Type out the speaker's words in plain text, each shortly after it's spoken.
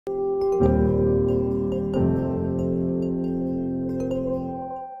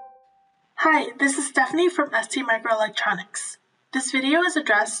Hi, this is Stephanie from STMicroelectronics. This video is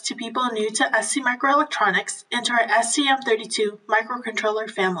addressed to people new to STMicroelectronics and to our STM32 microcontroller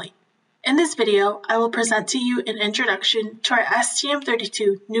family. In this video, I will present to you an introduction to our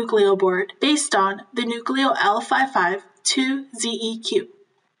STM32 Nucleo board based on the Nucleo L552ZEQ.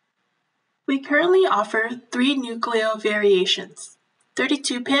 We currently offer 3 Nucleo variations: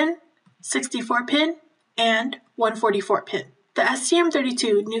 32-pin, 64-pin, and 144-pin. The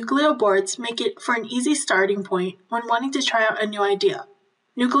STM32 Nucleo boards make it for an easy starting point when wanting to try out a new idea.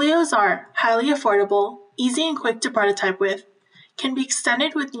 Nucleos are highly affordable, easy and quick to prototype with, can be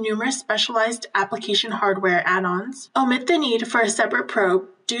extended with numerous specialized application hardware add-ons, omit the need for a separate probe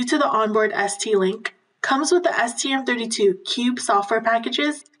due to the onboard ST-Link, comes with the STM32 Cube software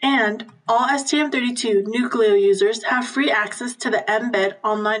packages, and all STM32 Nucleo users have free access to the Mbed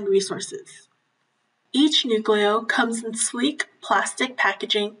online resources. Each Nucleo comes in sleek plastic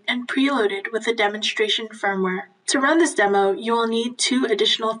packaging and preloaded with a demonstration firmware. To run this demo, you will need 2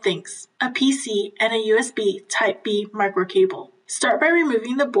 additional things: a PC and a USB Type-B microcable. Start by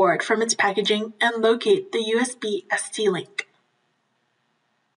removing the board from its packaging and locate the USB ST-Link.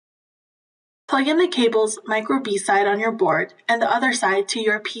 Plug in the cable's micro B side on your board and the other side to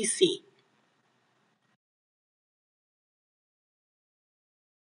your PC.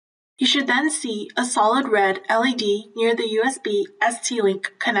 You should then see a solid red LED near the USB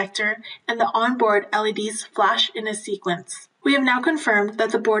ST-Link connector, and the onboard LEDs flash in a sequence. We have now confirmed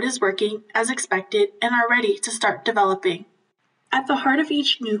that the board is working as expected and are ready to start developing. At the heart of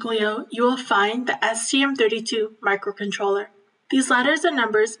each Nucleo, you will find the STM32 microcontroller. These letters and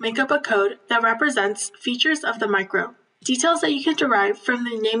numbers make up a code that represents features of the micro. Details that you can derive from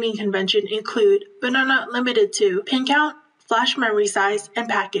the naming convention include, but are not limited to, pin count, flash memory size, and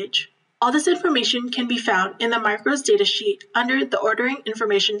package. All this information can be found in the micro's datasheet under the Ordering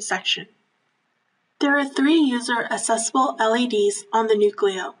Information section. There are 3 user-accessible LEDs on the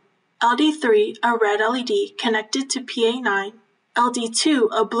Nucleo: LD3, a red LED connected to PA9, LD2,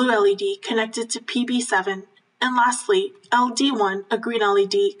 a blue LED connected to PB7, and lastly, LD1, a green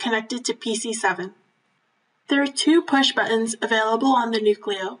LED connected to PC7. There are 2 push buttons available on the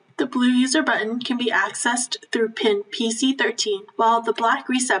Nucleo. The blue user button can be accessed through pin PC13, while the black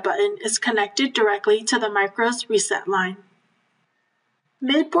reset button is connected directly to the micro's reset line.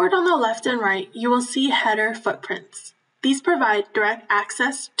 Midboard on the left and right, you will see header footprints. These provide direct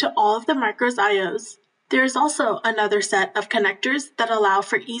access to all of the micro's I/Os. There is also another set of connectors that allow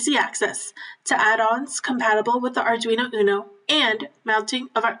for easy access to add-ons compatible with the Arduino Uno and mounting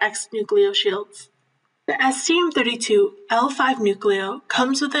of our X Nucleo shields. The STM32 L5 Nucleo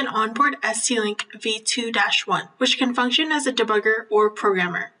comes with an onboard ST-Link V2-1, which can function as a debugger or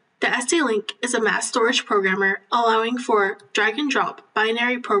programmer. The ST-Link is a mass storage programmer allowing for drag-and-drop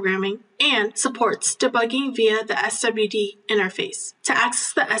binary programming and supports debugging via the SWD interface. To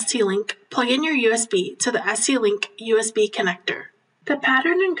access the ST-Link, plug in your USB to the ST-Link USB connector. The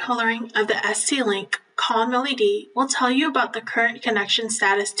pattern and coloring of the ST-Link COM LED will tell you about the current connection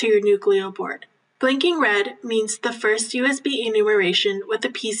status to your Nucleo board. Blinking red means the first USB enumeration with the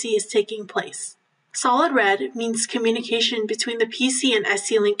PC is taking place. Solid red means communication between the PC and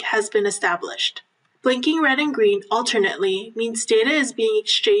ST-Link has been established. Blinking red and green alternately means data is being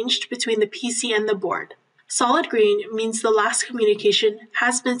exchanged between the PC and the board. Solid green means the last communication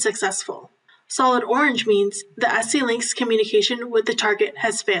has been successful. Solid orange means the ST-Link's communication with the target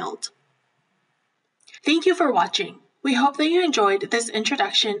has failed. Thank you for watching. We hope that you enjoyed this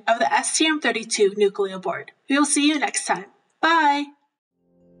introduction of the STM32 Nucleo board. We will see you next time. Bye!